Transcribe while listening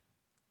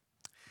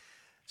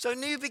So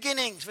new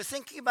beginnings. We're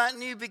thinking about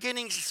new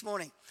beginnings this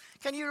morning.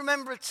 Can you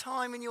remember a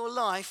time in your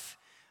life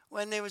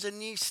when there was a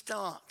new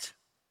start?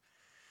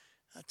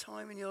 A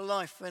time in your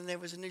life when there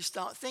was a new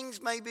start.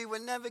 Things maybe were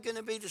never going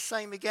to be the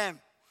same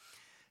again.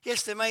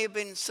 Yes, there may have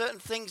been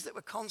certain things that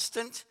were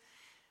constant,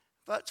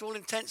 but to all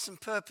intents and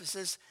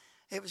purposes,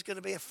 it was going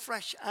to be a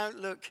fresh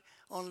outlook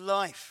on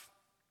life.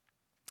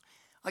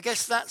 I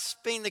guess that's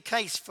been the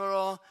case for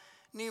our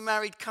new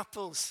married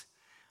couples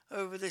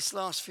over this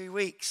last few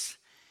weeks.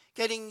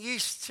 Getting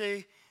used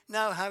to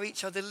know how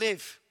each other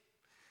live.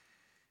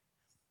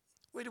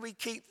 Where do we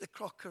keep the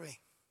crockery?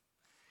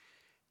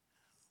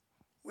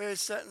 Where are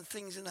certain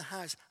things in the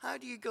house? How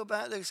do you go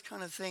about those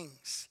kind of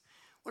things?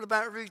 What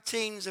about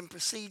routines and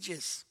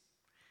procedures?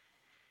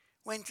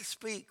 When to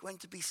speak, when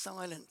to be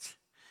silent.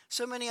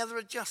 So many other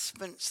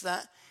adjustments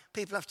that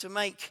people have to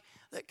make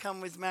that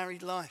come with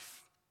married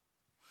life.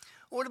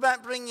 What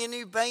about bringing a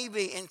new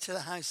baby into the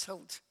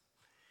household?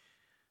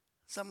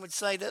 Some would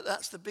say that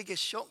that's the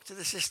biggest shock to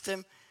the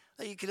system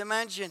that you can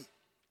imagine.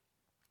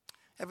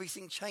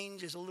 Everything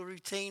changes, all the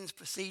routines,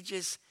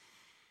 procedures.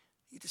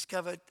 You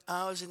discover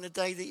hours in the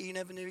day that you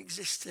never knew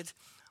existed.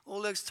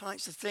 All those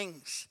types of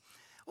things.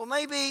 Or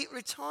maybe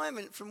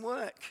retirement from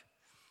work.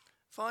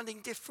 Finding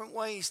different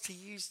ways to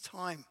use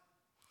time.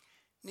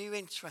 New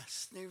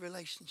interests, new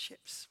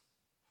relationships.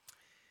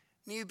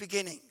 New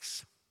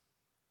beginnings.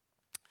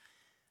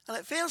 And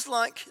it feels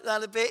like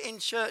that a bit in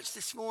church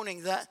this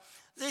morning, that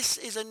this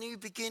is a new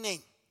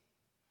beginning.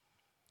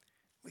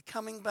 We're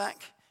coming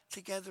back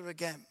together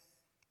again,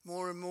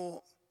 more and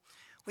more.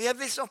 We have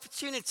this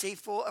opportunity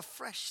for a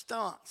fresh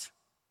start.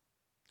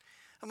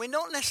 And we're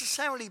not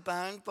necessarily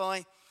bound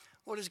by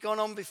what has gone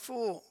on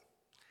before.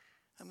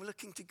 And we're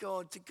looking to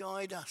God to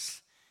guide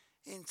us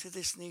into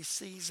this new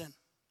season.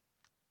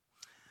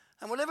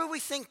 And whatever we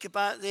think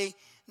about the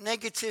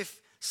negative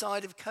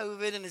side of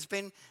COVID, and there's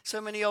been so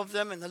many of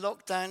them, and the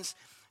lockdowns,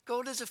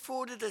 God has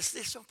afforded us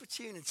this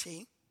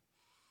opportunity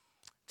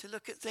to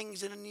look at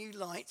things in a new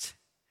light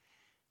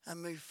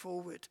and move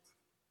forward.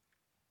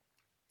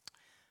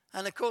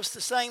 And of course, the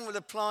same will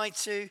apply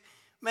to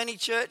many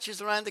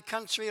churches around the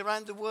country,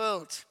 around the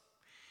world.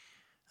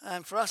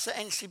 And for us at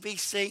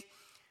NCBC,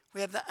 we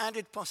have the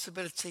added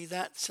possibility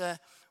that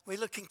we're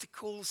looking to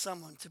call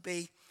someone to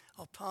be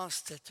our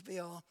pastor, to be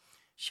our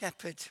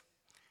shepherd.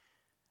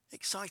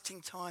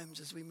 Exciting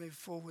times as we move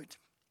forward.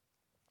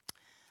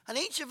 And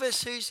each of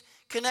us who's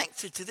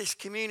connected to this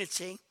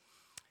community,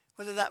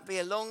 whether that be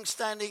a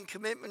long-standing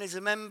commitment as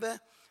a member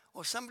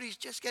or somebody who's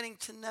just getting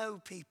to know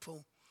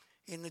people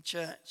in the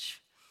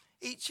church,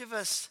 each of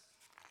us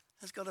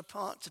has got a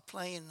part to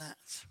play in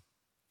that.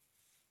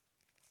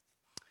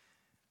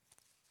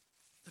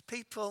 The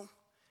people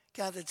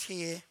gathered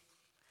here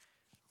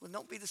will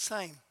not be the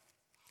same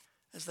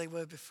as they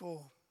were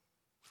before.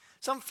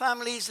 Some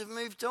families have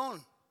moved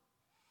on,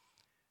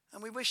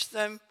 and we wish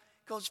them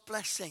God's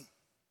blessing.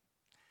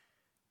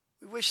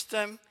 We wish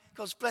them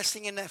God's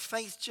blessing in their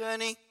faith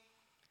journey.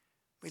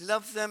 We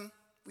love them.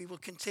 We will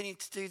continue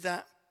to do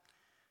that.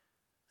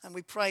 And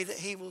we pray that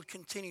He will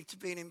continue to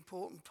be an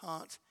important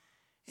part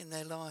in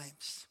their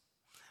lives.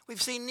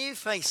 We've seen new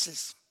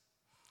faces.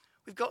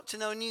 We've got to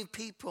know new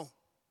people.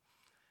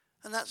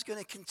 And that's going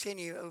to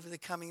continue over the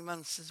coming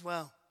months as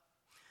well,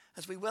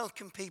 as we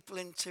welcome people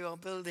into our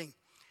building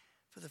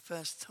for the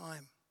first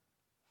time.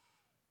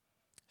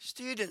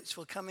 Students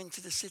will come into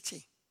the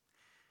city.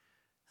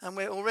 And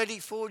we're already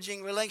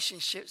forging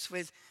relationships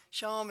with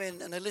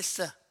Charmin and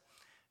Alyssa,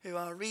 who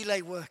are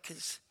relay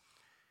workers.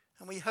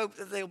 And we hope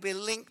that there'll be a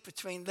link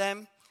between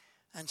them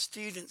and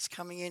students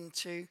coming in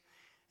to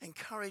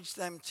encourage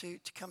them to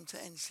come to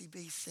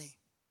NCBC.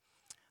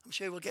 I'm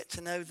sure we'll get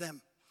to know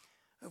them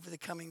over the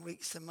coming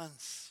weeks and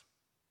months.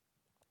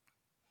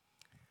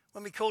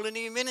 When we call a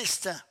new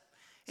minister,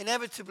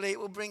 inevitably it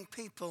will bring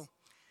people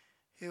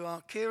who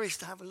are curious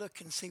to have a look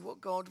and see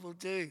what God will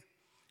do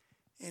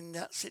in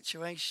that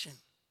situation.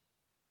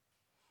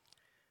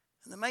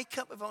 And the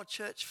makeup of our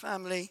church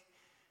family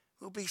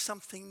will be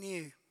something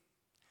new,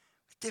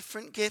 with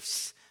different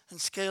gifts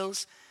and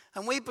skills.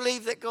 And we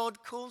believe that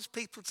God calls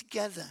people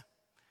together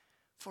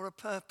for a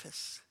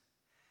purpose,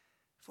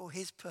 for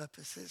His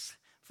purposes,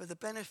 for the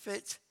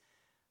benefit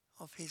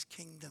of His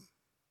kingdom.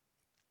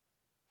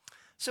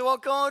 So our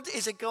God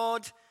is a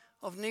God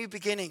of new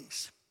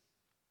beginnings.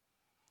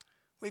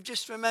 We've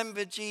just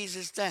remembered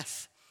Jesus'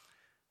 death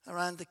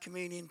around the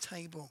communion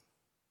table.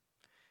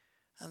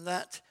 And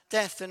that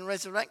death and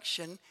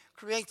resurrection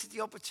created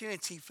the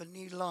opportunity for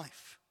new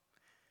life,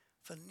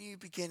 for new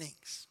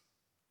beginnings.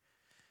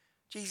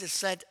 Jesus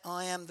said,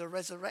 I am the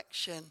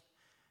resurrection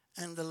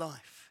and the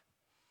life.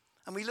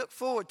 And we look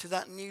forward to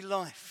that new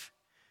life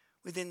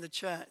within the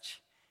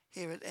church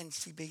here at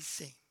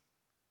NCBC.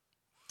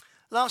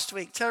 Last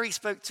week, Terry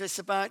spoke to us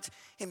about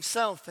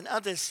himself and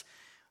others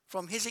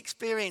from his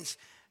experience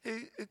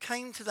who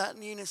came to that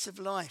newness of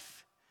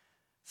life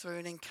through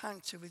an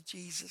encounter with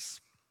Jesus.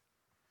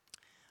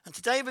 And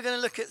today we're going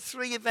to look at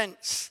 3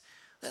 events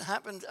that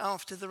happened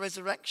after the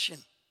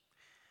resurrection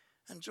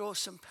and draw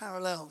some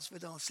parallels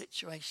with our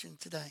situation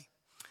today.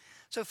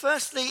 So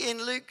firstly,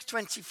 in Luke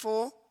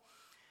 24,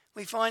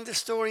 we find the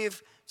story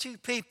of two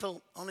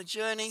people on a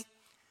journey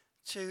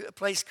to a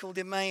place called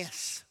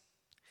Emmaus.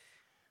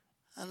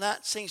 And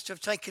that seems to have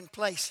taken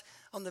place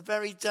on the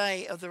very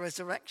day of the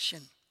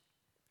resurrection.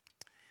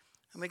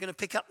 And we're going to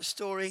pick up the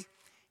story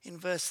in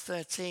verse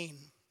 13.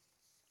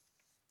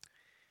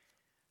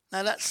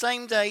 Now that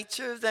same day,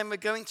 two of them were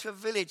going to a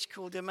village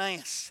called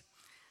Emmaus,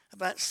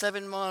 about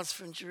 7 miles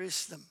from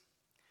Jerusalem.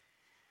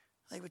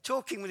 They were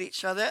talking with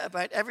each other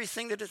about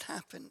everything that had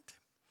happened.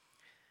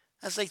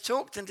 As they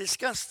talked and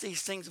discussed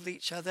these things with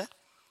each other,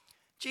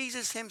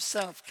 Jesus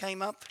himself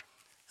came up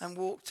and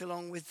walked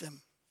along with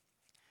them.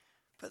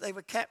 But they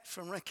were kept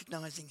from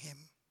recognizing him.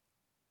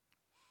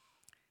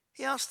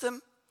 He asked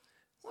them,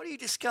 "What are you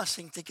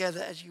discussing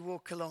together as you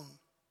walk along?"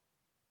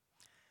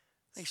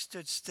 They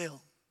stood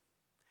still,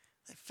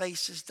 their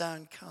faces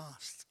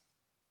downcast.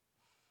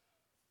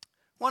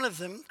 One of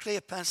them,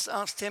 Cleopas,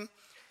 asked him,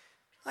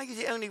 "Are you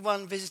the only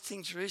one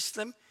visiting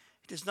Jerusalem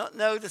who does not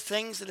know the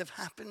things that have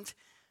happened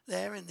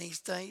there in these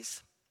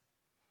days?"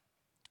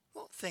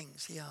 "What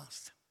things?" he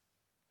asked.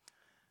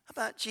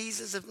 "About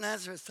Jesus of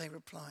Nazareth," they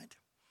replied.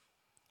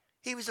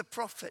 "He was a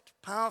prophet,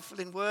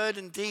 powerful in word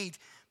and deed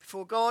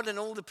before God and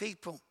all the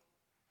people.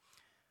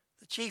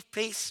 The chief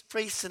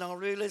priests and our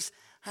rulers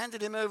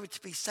handed him over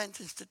to be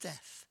sentenced to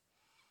death,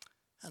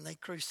 and they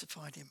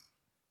crucified him.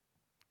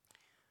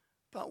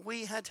 But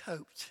we had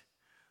hoped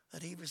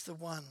that he was the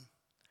one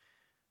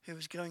who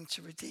was going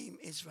to redeem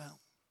Israel."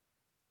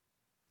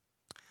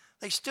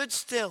 They stood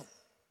still,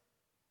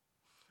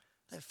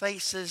 their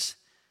faces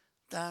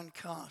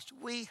downcast.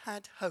 We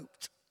had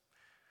hoped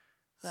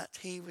that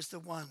he was the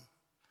one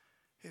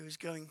who was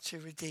going to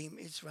redeem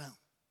Israel.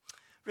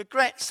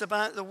 Regrets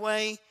about the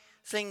way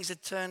things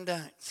had turned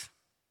out.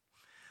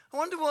 I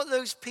wonder what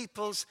those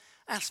people's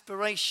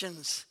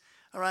aspirations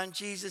around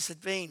Jesus had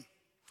been.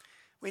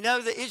 We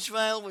know that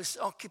Israel was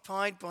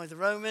occupied by the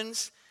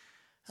Romans,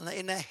 and that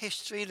in their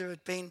history there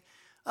had been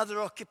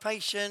other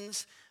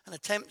occupations and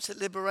attempts at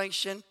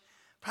liberation.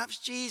 Perhaps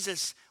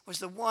Jesus was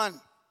the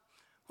one.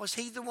 Was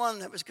he the one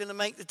that was going to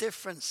make the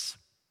difference?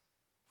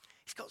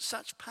 He's got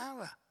such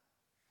power.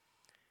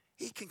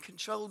 He can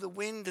control the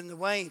wind and the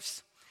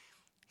waves.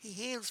 He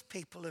heals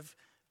people of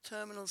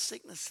terminal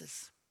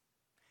sicknesses.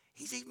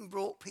 He's even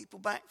brought people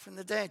back from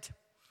the dead.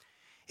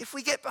 If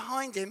we get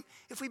behind him,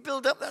 if we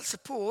build up that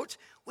support,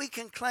 we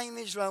can claim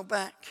Israel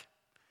back.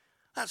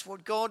 That's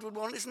what God would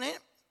want, isn't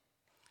it?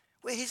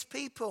 We're his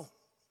people.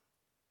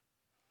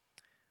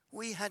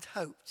 We had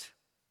hoped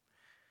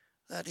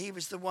that he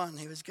was the one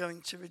who was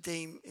going to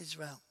redeem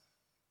Israel.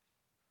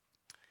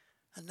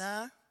 And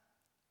now?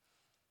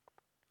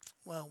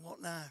 Well, what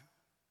now?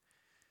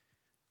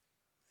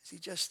 Is he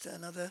just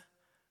another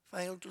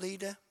failed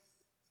leader?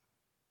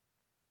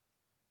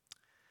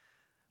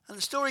 And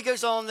the story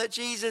goes on that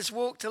Jesus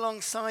walked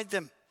alongside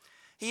them.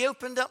 He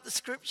opened up the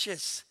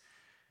scriptures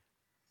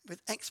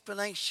with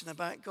explanation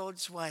about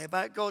God's way,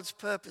 about God's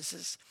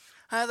purposes,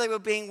 how they were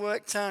being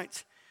worked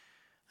out.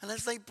 And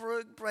as they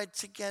broke bread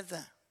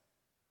together,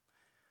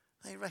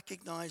 they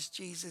recognized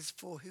Jesus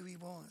for who he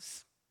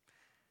was,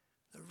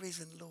 the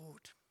risen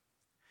Lord.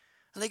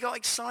 And they got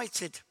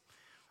excited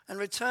and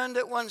returned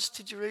at once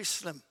to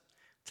Jerusalem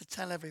to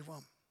tell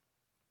everyone.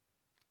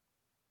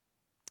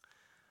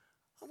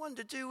 I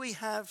wonder, do we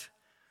have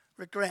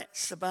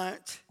regrets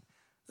about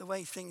the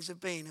way things have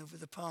been over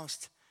the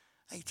past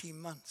 18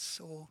 months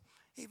or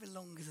even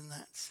longer than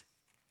that?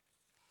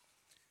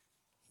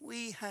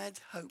 We had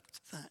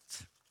hoped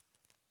that.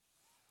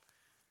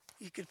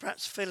 You could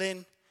perhaps fill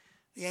in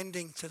the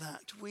ending to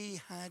that.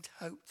 We had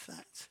hoped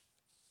that.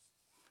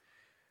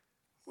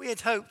 We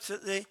had hoped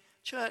that the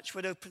church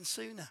would open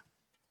sooner.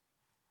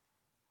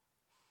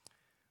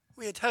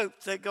 We had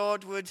hoped that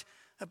God would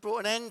have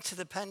brought an end to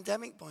the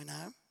pandemic by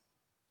now.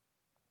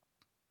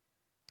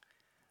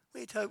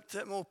 We'd hoped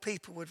that more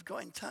people would have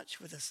got in touch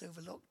with us over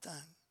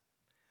lockdown.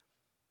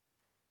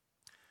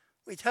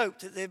 We'd hoped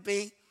that there'd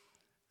be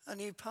a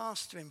new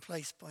pastor in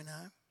place by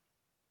now.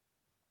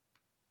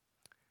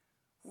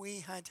 We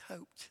had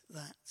hoped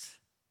that.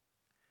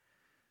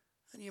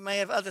 And you may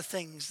have other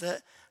things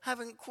that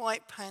haven't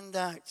quite panned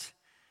out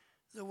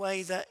the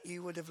way that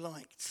you would have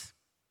liked.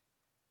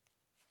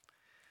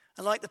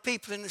 And like the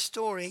people in the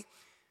story,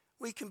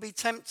 we can be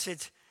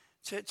tempted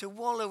to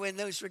wallow in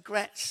those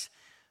regrets,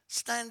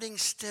 standing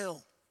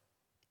still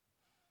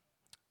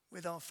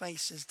with our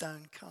faces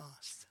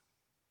downcast.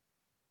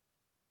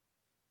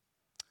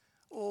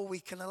 Or we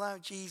can allow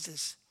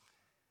Jesus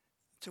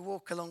to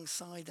walk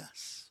alongside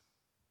us,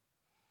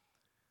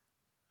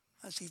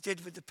 as he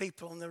did with the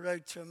people on the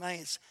road to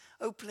Emmaus,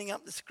 opening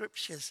up the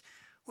scriptures.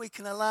 We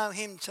can allow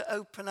him to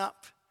open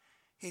up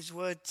his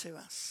word to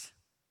us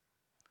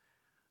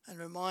and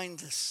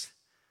remind us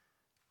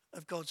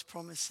of God's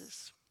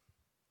promises.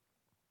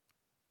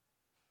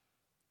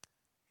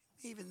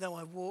 Even though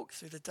I walk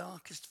through the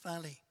darkest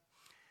valley,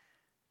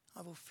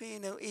 I will fear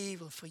no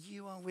evil, for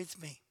you are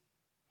with me.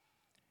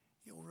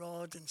 Your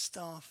rod and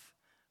staff,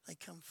 they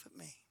comfort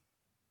me.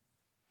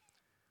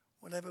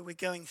 Whatever we're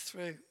going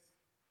through,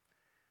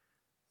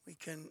 we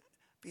can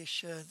be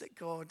assured that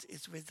God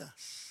is with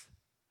us.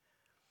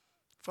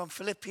 From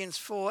Philippians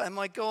 4, and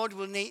my God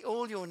will meet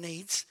all your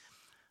needs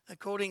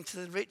according to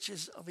the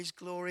riches of his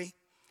glory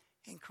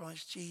in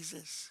Christ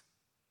Jesus.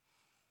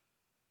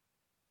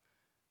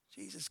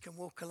 Jesus can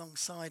walk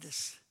alongside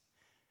us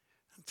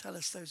and tell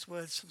us those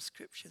words from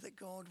Scripture that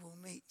God will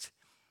meet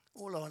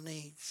all our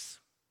needs.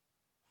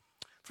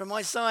 From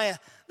Isaiah,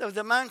 though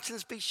the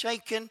mountains be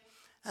shaken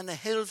and the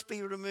hills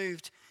be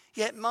removed,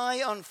 yet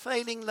my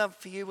unfailing love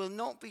for you will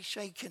not be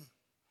shaken,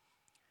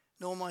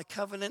 nor my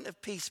covenant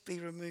of peace be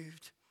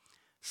removed,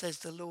 says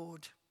the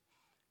Lord,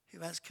 who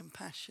has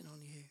compassion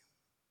on you.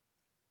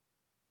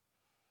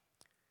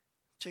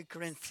 2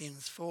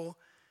 Corinthians 4,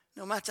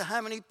 no matter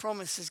how many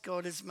promises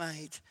God has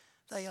made,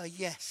 they are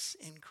yes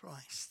in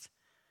Christ.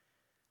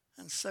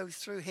 And so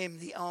through him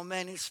the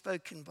Amen is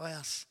spoken by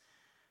us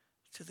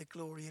to the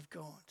glory of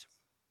God.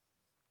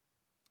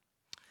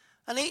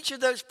 And each of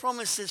those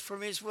promises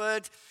from his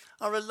word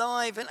are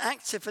alive and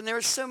active, and there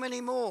are so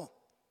many more.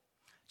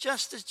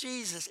 Just as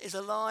Jesus is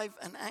alive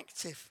and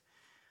active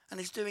and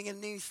is doing a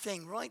new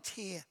thing right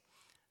here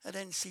at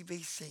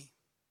NCBC.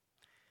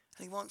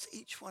 And he wants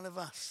each one of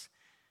us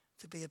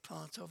to be a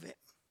part of it.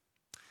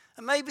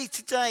 And maybe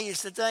today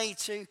is the day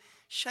to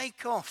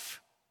shake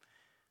off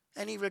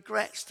any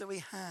regrets that we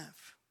have,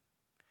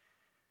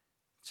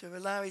 to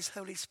allow his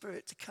Holy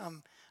Spirit to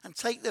come and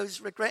take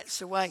those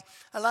regrets away.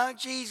 Allow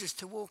Jesus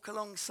to walk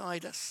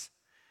alongside us.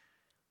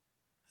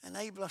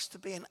 Enable us to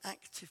be an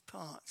active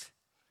part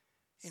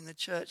in the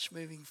church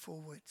moving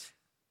forward.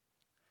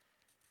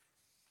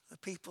 The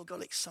people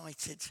got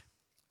excited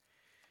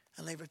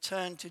and they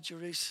returned to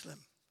Jerusalem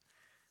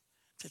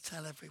to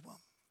tell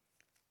everyone.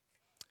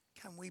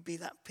 Can we be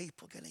that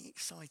people getting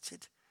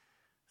excited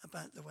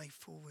about the way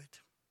forward?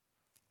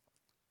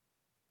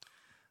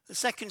 The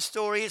second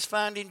story is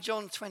found in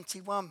John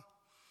 21.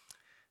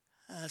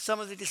 Some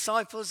of the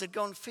disciples had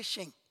gone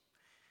fishing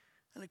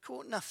and had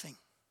caught nothing.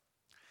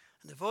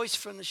 And the voice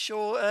from the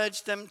shore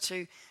urged them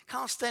to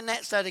cast their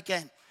nets out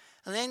again.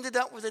 And they ended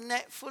up with a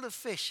net full of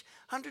fish,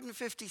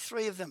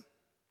 153 of them.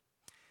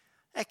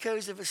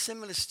 Echoes of a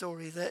similar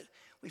story that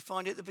we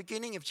find at the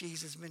beginning of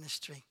Jesus'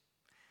 ministry.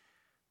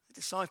 The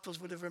disciples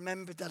would have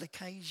remembered that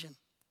occasion.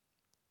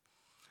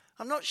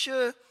 I'm not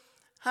sure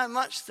how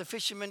much the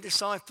fishermen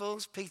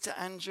disciples, Peter,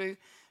 Andrew,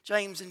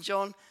 James and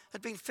John,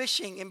 had been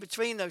fishing in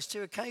between those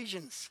two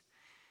occasions.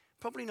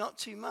 Probably not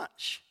too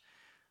much,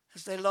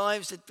 as their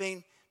lives had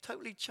been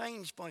totally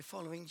changed by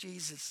following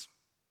Jesus.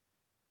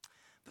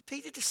 But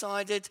Peter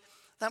decided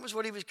that was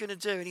what he was going to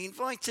do, and he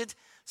invited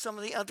some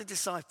of the other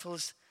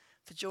disciples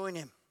to join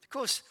him. Of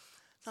course,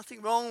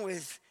 nothing wrong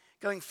with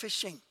going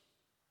fishing,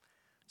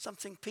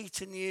 something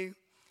Peter knew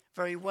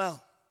very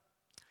well.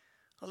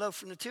 Although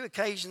from the two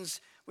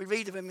occasions we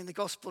read of him in the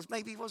Gospels,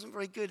 maybe he wasn't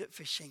very good at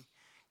fishing,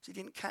 so he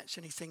didn't catch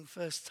anything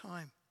first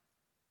time.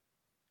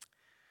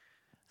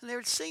 And there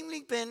had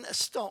seemingly been a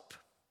stop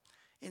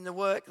in the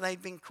work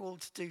they'd been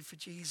called to do for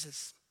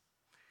Jesus.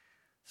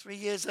 3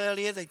 years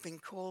earlier, they'd been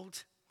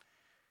called.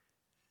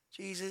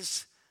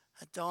 Jesus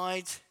had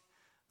died.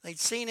 They'd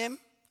seen him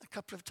a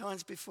couple of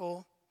times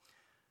before,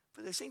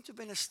 but there seemed to have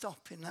been a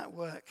stop in that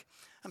work.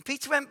 And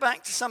Peter went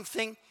back to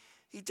something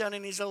he'd done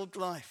in his old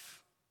life,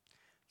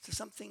 to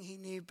something he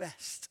knew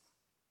best.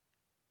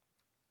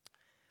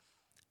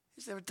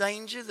 Is there a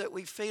danger that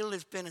we feel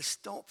there's been a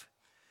stop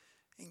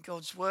in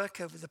God's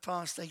work over the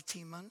past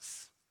 18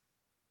 months?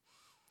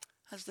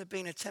 Has there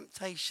been a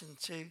temptation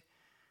to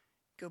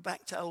go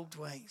back to old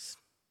ways,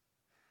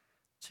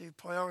 to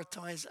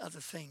prioritize other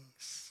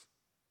things?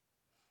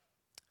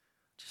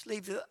 Just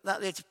leave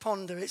that there to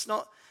ponder. It's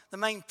not the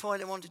main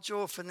point I want to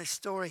draw from this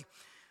story,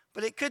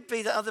 but it could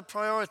be that other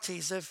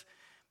priorities have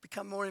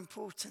become more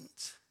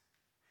important,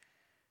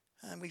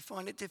 and we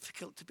find it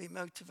difficult to be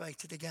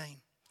motivated again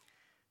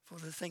for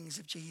the things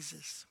of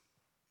Jesus.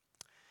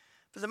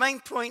 But the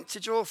main point to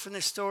draw from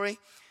this story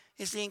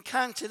is the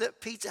encounter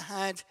that Peter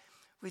had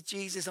with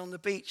Jesus on the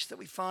beach that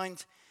we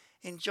find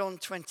in John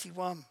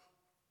 21.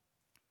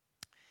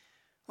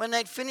 When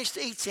they'd finished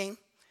eating,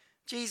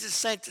 Jesus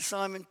said to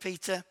Simon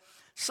Peter,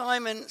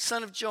 "Simon,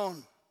 son of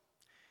John,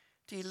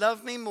 do you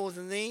love me more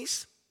than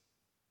these?"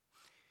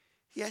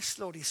 "Yes,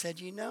 Lord," he said,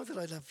 "you know that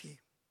I love you."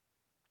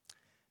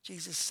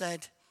 Jesus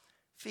said,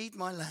 "Feed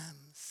my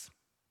lambs."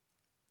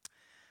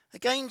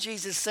 Again,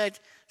 Jesus said,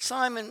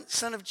 "Simon,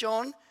 son of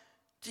John,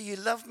 do you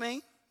love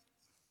me?"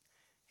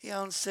 He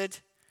answered,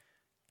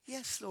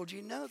 "Yes, Lord,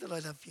 you know that I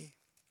love you."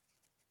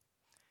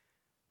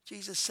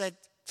 Jesus said,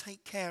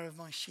 "Take care of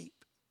my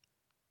sheep."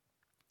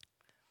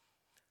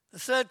 The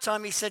third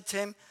time he said to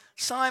him,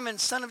 "Simon,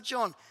 son of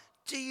John,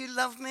 do you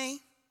love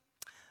me?"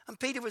 And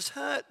Peter was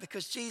hurt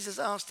because Jesus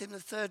asked him the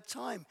third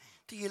time,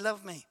 "Do you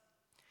love me?"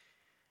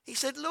 He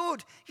said,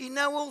 "Lord, you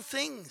know all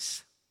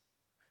things.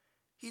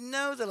 You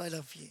know that I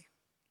love you."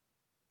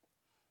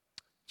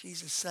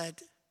 Jesus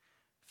said,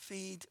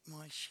 "Feed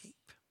my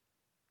sheep."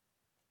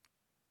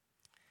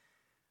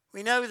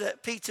 We know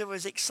that Peter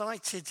was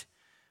excited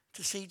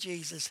to see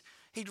Jesus.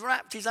 He'd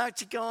wrapped his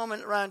outer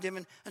garment around him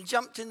and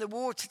jumped in the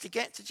water to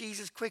get to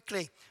Jesus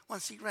quickly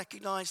once he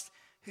recognized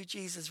who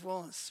Jesus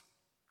was.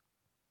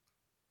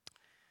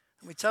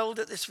 And we're told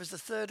that this was the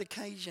third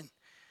occasion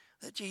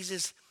that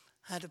Jesus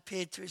had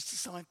appeared to his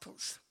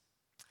disciples.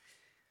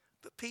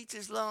 But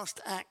Peter's last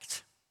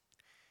act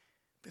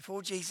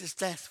before Jesus'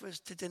 death was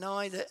to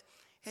deny that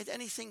he had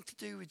anything to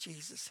do with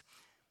Jesus.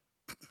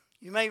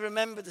 You may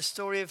remember the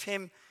story of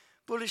him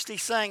bullishly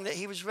saying that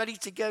he was ready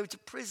to go to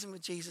prison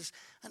with Jesus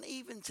and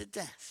even to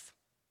death.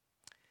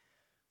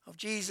 Of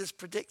Jesus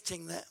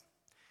predicting that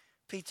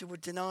Peter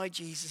would deny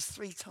Jesus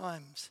 3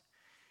 times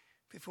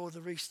before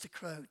the rooster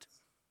crowed.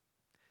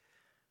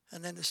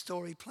 And then the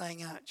story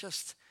playing out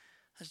just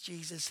as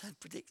Jesus had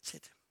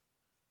predicted.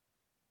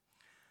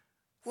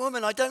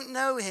 Woman, I don't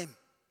know him.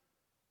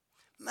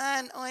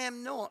 Man, I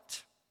am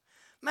not.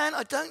 Man,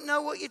 I don't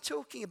know what you're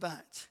talking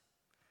about.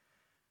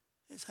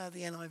 Is how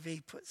the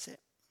NIV puts it.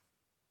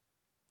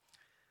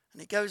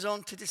 And it goes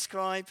on to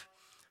describe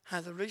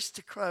how the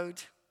rooster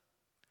crowed,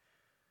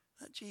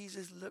 that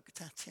Jesus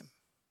looked at him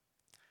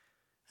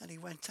and he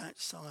went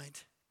outside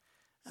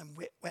and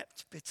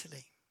wept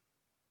bitterly.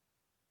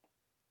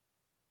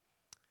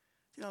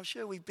 You know, I'm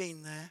sure we've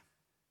been there,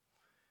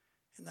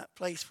 in that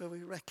place where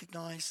we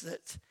recognize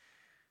that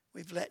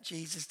we've let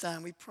Jesus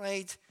down. We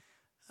prayed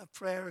a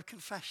prayer of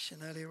confession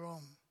earlier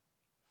on.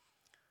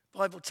 The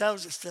Bible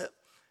tells us that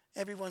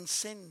everyone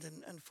sinned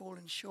and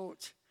fallen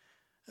short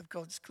of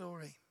God's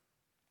glory.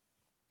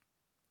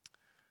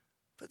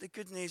 But the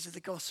good news of the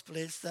gospel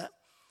is that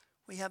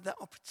we have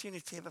that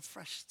opportunity of a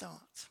fresh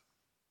start.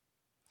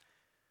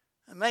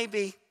 And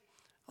maybe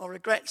our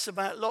regrets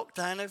about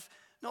lockdown have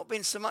not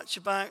been so much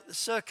about the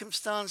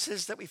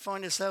circumstances that we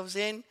find ourselves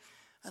in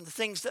and the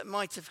things that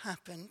might have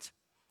happened,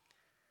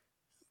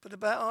 but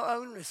about our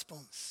own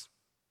response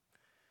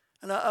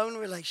and our own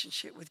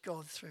relationship with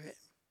God through it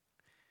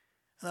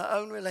and our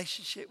own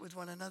relationship with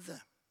one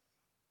another.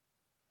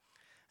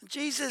 And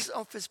Jesus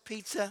offers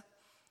Peter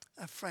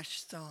a fresh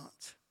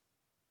start.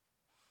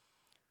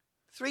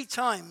 3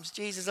 times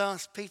Jesus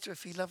asked Peter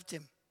if he loved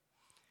him,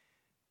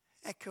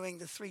 echoing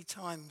the 3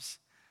 times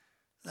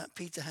that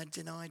Peter had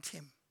denied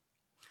him.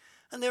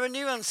 And there are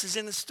nuances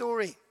in the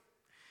story,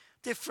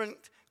 different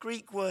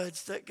Greek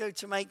words that go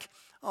to make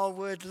our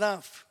word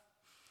love.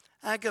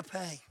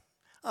 Agape,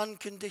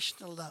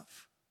 unconditional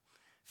love.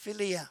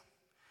 Philia,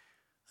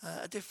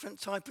 a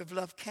different type of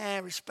love,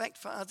 care, respect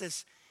for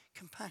others,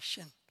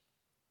 compassion.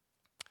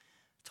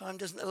 Time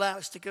doesn't allow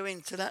us to go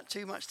into that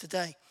too much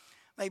today.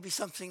 Maybe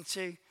something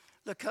to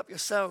look up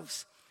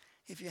yourselves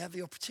if you have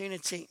the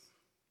opportunity.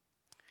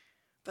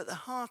 But the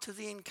heart of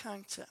the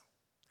encounter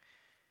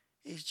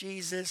is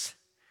Jesus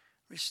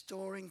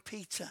restoring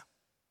Peter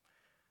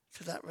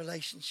to that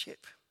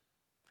relationship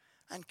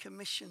and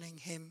commissioning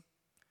him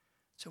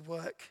to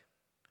work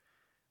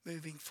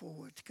moving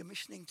forward,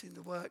 commissioning to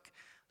the work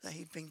that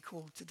he'd been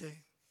called to do.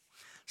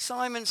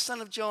 Simon,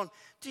 son of John,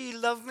 do you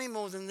love me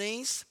more than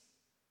these?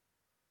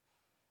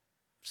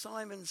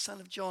 Simon, son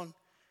of John,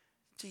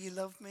 do you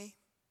love me?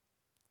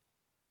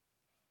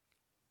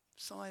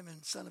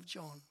 Simon, son of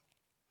John,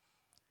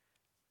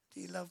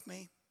 do you love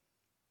me?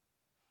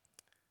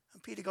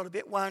 And Peter got a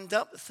bit wound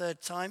up the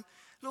 3rd time.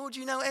 Lord,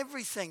 you know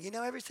everything. You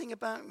know everything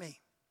about me.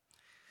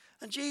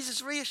 And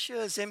Jesus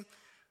reassures him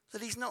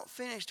that he's not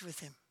finished with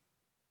him.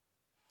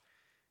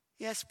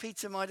 Yes,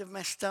 Peter might have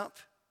messed up.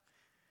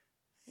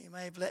 He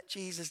may have let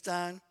Jesus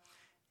down.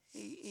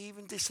 He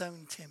even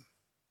disowned him.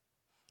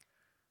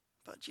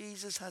 But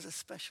Jesus has a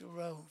special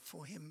role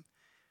for him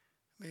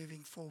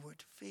moving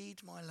forward. Feed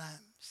my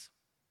lambs.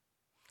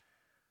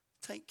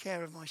 Take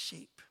care of my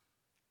sheep.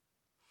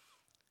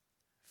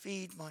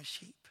 Feed my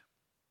sheep.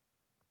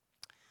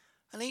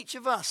 And each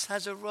of us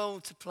has a role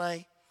to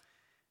play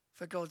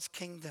for God's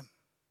kingdom.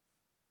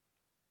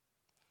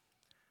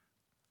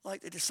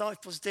 Like the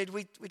disciples did,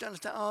 we don't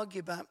have to argue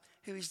about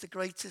who is the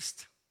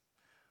greatest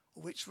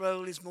or which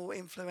role is more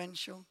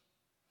influential.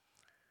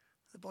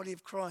 The body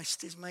of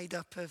Christ is made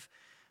up of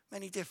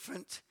many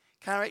different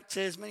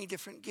characters, many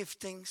different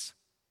giftings.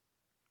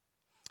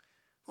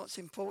 What's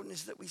important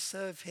is that we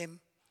serve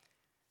him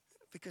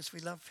because we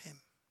love him.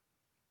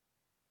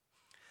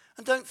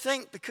 And don't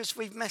think because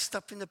we've messed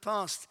up in the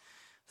past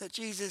that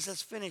Jesus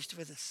has finished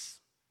with us.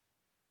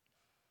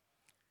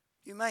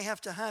 You may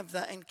have to have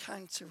that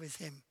encounter with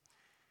him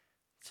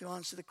to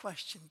answer the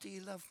question, do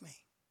you love me?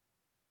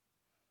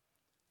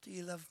 Do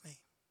you love me?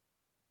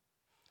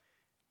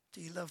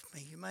 Do you love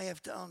me? You may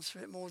have to answer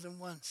it more than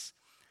once,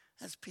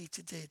 as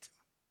Peter did.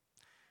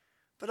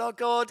 But our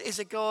God is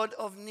a God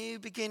of new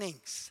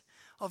beginnings,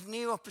 of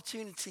new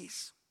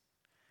opportunities.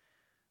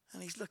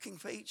 And he's looking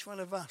for each one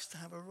of us to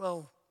have a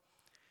role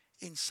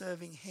in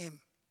serving him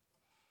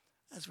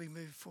as we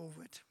move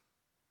forward.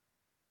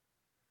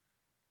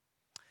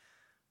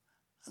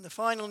 And the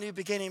final new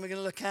beginning we're going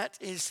to look at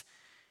is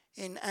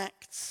in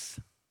Acts.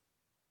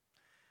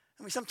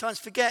 And we sometimes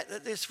forget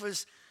that this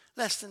was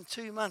less than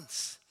 2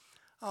 months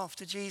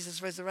after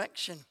Jesus'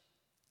 resurrection.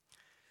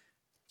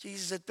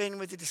 Jesus had been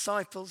with the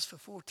disciples for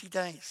 40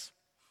 days.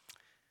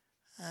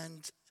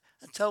 And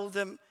and told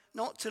them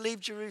not to leave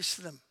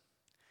Jerusalem,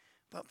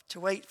 but to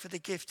wait for the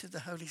gift of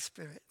the Holy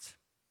Spirit.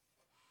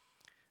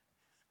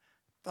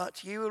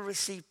 But you will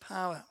receive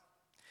power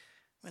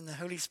when the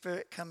Holy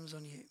Spirit comes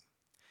on you.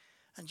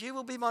 And you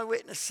will be my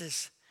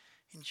witnesses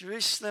in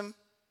Jerusalem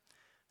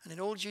and in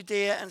all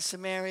Judea and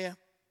Samaria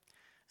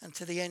and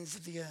to the ends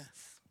of the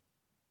earth.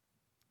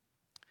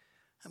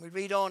 And we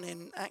read on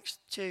in Acts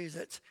 2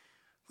 that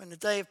when the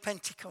day of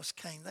Pentecost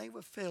came, they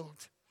were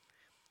filled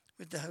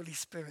with the Holy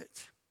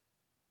Spirit.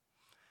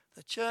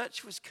 The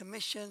church was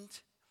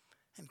commissioned,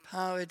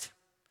 empowered,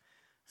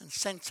 and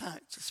sent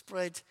out to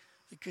spread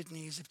the good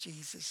news of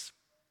Jesus.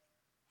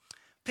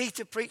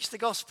 Peter preached the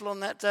gospel on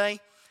that day.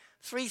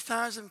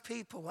 3,000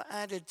 people were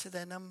added to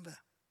their number.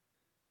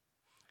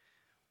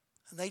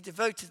 And they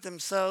devoted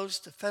themselves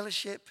to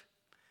fellowship,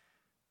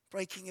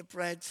 breaking of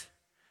bread,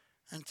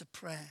 and to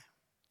prayer.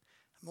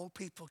 And more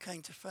people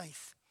came to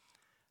faith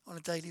on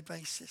a daily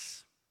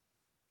basis.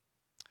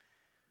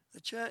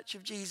 The Church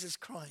of Jesus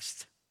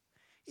Christ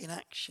in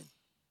action,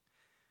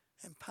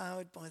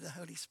 empowered by the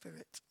Holy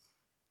Spirit.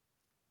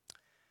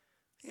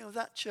 You know,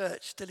 that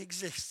church still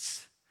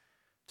exists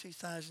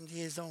 2,000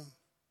 years on.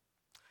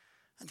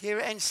 And here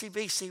at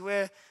NCBC,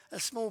 we're a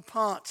small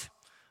part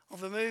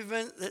of a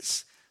movement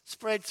that's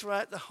spread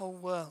throughout the whole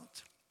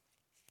world.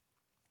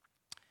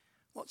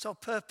 What's our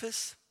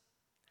purpose?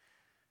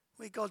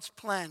 We're God's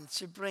plan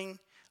to bring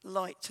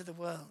light to the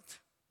world.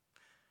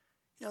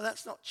 You know,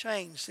 that's not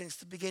changed since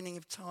the beginning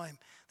of time.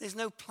 There's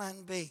no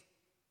plan B.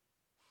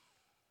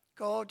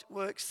 God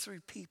works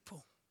through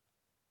people.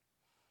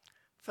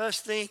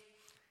 Firstly,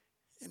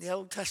 in the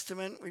Old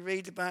Testament, we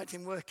read about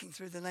him working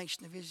through the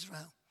nation of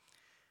Israel.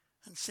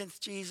 And since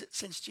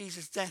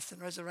Jesus' death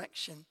and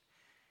resurrection,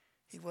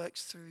 he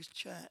works through his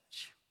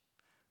church,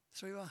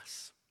 through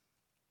us.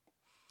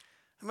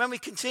 And when we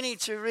continue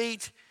to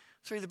read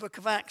through the book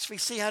of Acts, we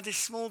see how this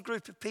small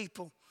group of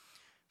people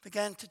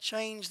began to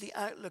change the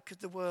outlook of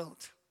the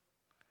world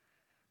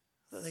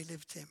that they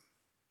lived in.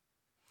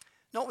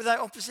 Not without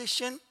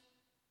opposition,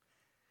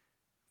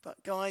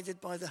 but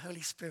guided by the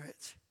Holy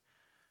Spirit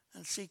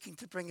and seeking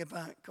to bring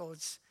about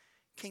God's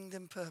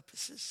kingdom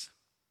purposes.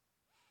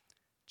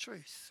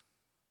 Truth,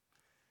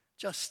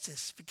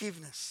 justice,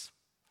 forgiveness,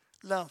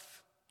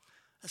 love,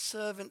 a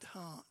servant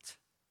heart,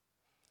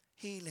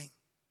 healing,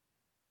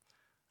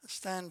 a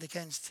stand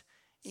against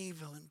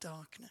evil and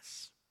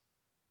darkness.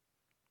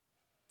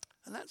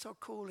 And that's our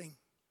calling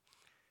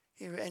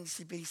here at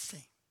NCBC.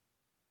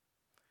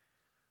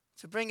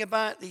 To bring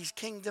about these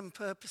kingdom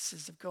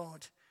purposes of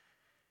God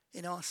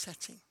in our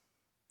setting,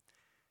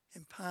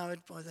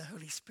 empowered by the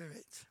Holy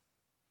Spirit.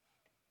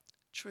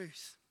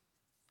 Truth,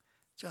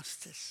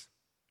 justice,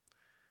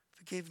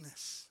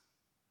 forgiveness,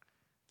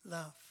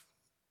 love,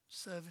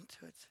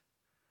 servanthood,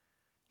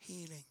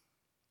 healing,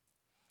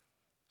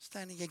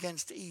 standing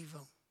against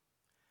evil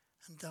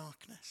and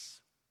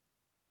darkness.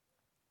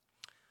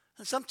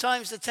 And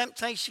sometimes the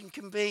temptation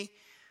can be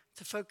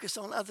to focus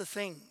on other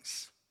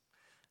things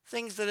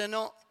that are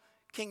not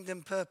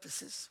kingdom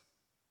purposes,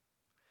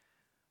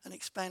 and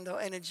expand our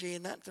energy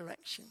in that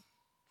direction.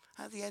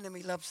 How the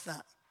enemy loves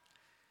that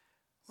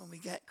when we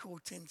get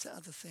caught into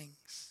other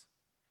things.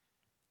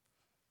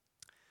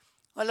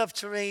 I love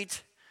to read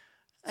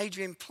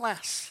Adrian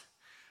Plass.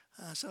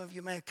 Some of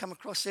you may have come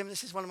across him.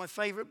 This is one of my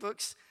favourite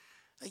books,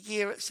 A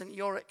Year at St.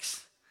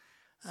 Yorick's.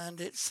 And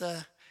it's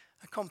a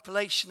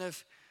compilation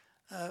of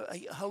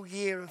a whole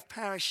year of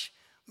parish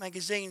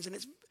magazines. And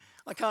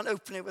I can't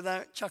open it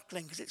without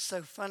chuckling because it's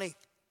so funny.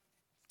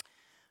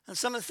 And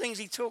some of the things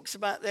he talks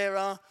about there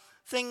are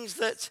things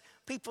that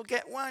people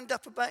get wound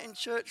up about in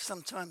church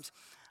sometimes.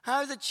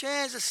 How the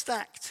chairs are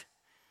stacked.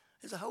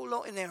 There's a whole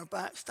lot in there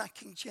about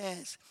stacking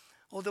chairs,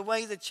 or the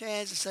way the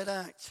chairs are set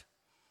out.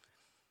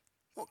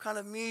 What kind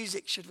of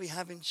music should we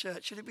have in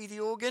church? Should it be the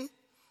organ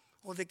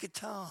or the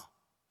guitar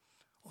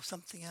or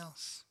something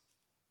else?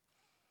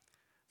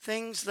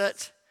 Things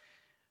that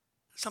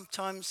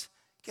sometimes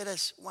get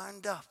us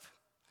wound up.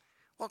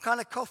 What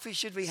kind of coffee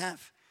should we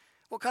have?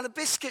 What kind of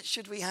biscuits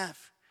should we have?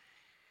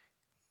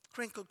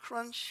 Crinkle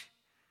Crunch,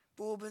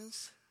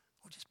 Bourbons,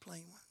 or just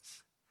plain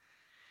ones?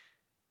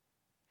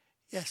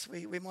 Yes,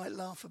 we might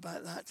laugh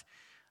about that.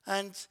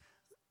 And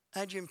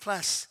Adrian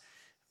Plass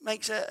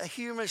makes a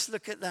humorous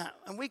look at that.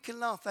 And we can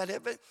laugh at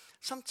it, but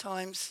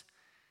sometimes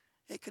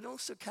it can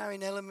also carry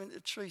an element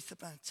of truth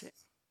about it.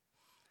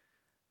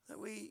 That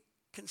we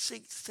can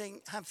seek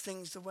to have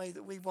things the way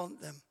that we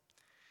want them.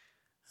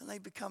 And they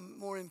become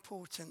more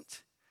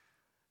important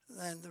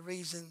than the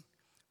reason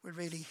we're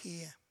really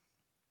here.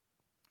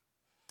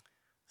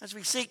 As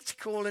we seek to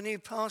call a new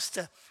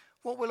pastor,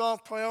 what will our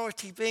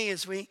priority be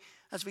as we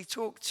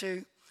talk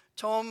to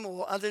Tom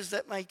or others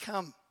that may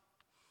come?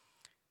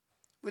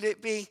 Will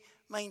it be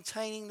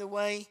maintaining the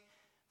way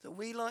that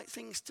we like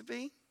things to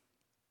be?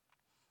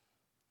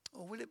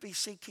 Or will it be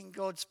seeking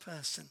God's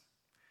person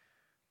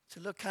to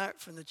look out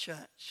from the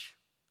church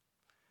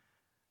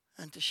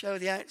and to show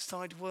the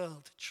outside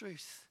world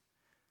truth,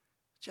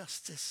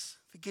 justice,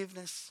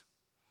 forgiveness,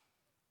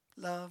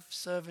 love,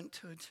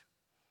 servanthood,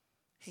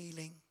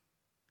 healing,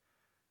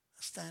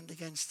 stand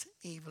against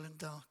evil and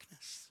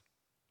darkness.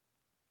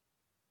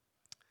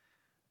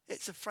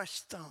 It's a fresh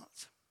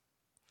start,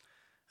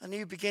 a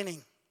new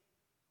beginning.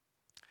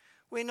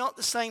 We're not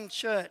the same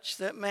church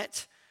that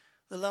met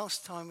the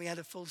last time we had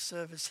a full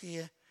service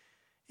here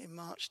in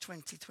March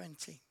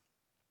 2020.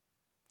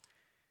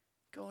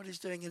 God is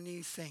doing a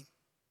new thing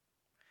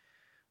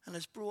and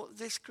has brought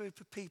this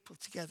group of people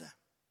together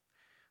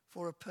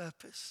for a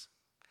purpose,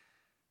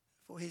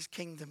 for his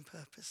kingdom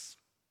purpose.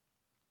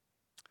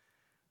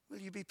 Will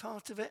you be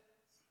part of it?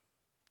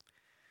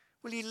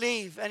 Will you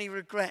leave any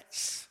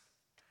regrets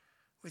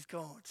with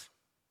God?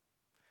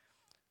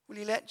 Will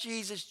you let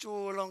Jesus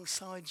draw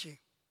alongside you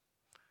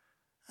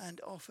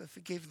and offer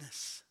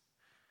forgiveness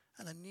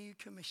and a new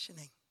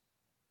commissioning?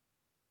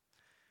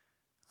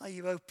 Are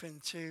you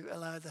open to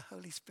allow the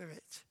Holy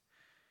Spirit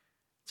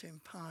to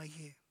empower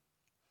you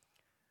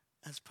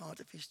as part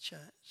of his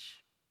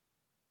church?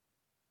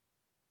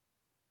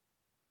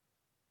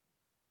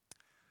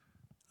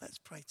 Let's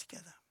pray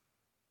together.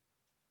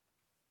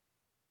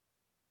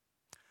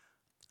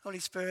 Holy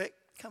Spirit,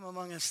 come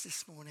among us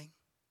this morning.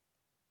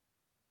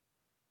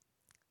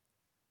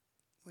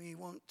 We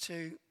want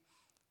to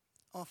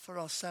offer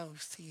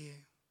ourselves to you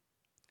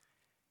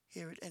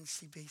here at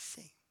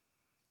NCBC.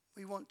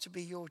 We want to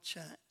be your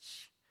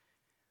church.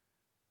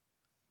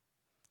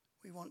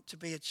 We want to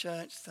be a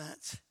church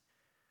that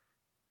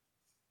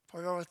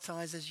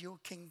prioritizes your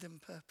kingdom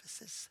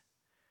purposes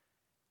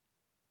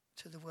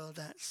to the world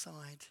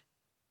outside.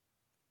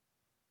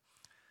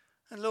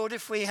 And Lord,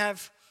 if we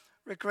have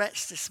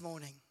regrets this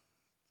morning,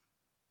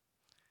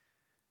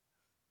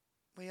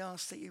 we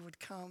ask that you would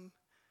come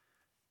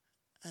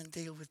and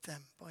deal with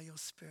them by your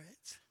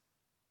Spirit.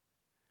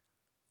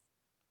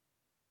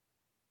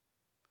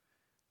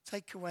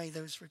 Take away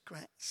those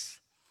regrets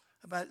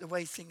about the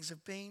way things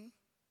have been,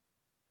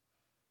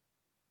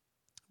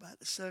 about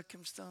the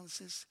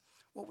circumstances,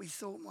 what we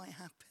thought might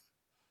happen,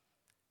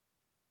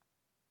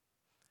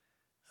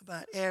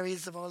 about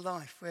areas of our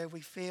life where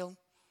we feel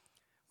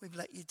we've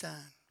let you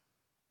down.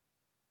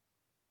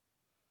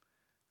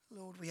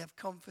 Lord, we have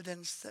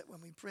confidence that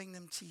when we bring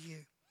them to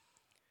you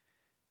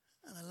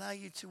and allow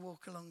you to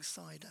walk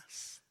alongside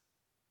us,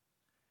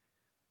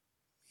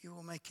 you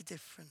will make a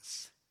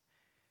difference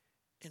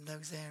in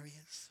those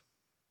areas.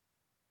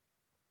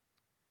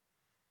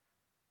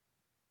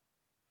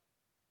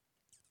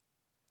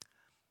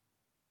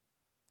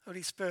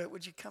 Holy Spirit,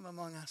 would you come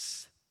among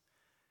us?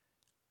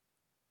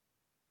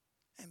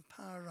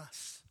 Empower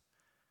us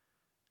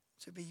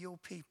to be your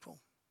people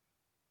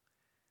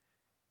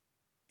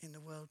in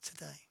the world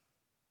today.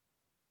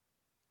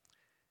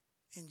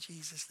 In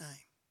Jesus'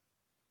 name,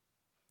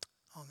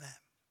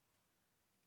 amen.